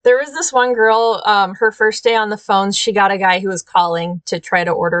this one girl, her first day on the phones, she got a guy who was calling to try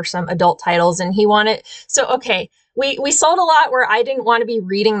to order some adult titles, and he wanted, so, okay, we sold a lot where I didn't want to be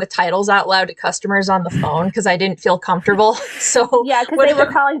reading the titles out loud to customers on the phone because I didn't feel comfortable. So yeah, because they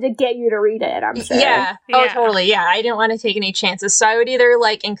were calling to get you to read it, I'm sure. Yeah. Oh, totally. Yeah. I didn't want to take any chances. So I would either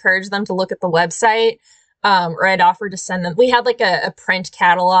like encourage them to look at the website, or I'd offer to send them. We had like a print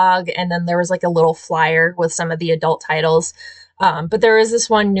catalog, and then there was like a little flyer with some of the adult titles. But there was this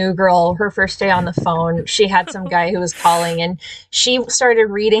one new girl, her first day on the phone, she had some guy who was calling, and she started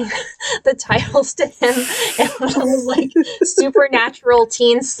reading the titles to him, and it was like Supernatural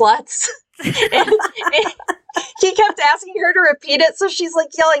Teen Sluts. And he kept asking her to repeat it, so she's like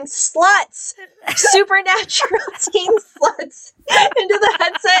yelling, sluts, Supernatural Teen Sluts, into the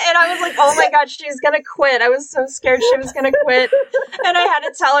headset, and I was like, oh my god, she's gonna quit. I was so scared she was gonna quit, and I had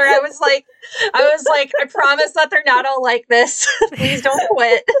to tell her, I was like, I promise that they're not all like this. Please don't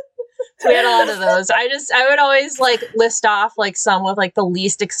quit. So we had a lot of those. I would always like list off like some with like the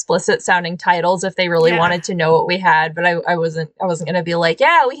least explicit sounding titles if they really wanted to know what we had, but I wasn't gonna be like,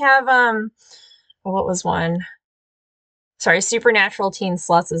 yeah, we have what was one? Sorry, Supernatural Teen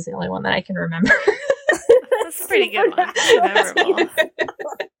Sluts is the only one that I can remember. That's a pretty good one. Memorable.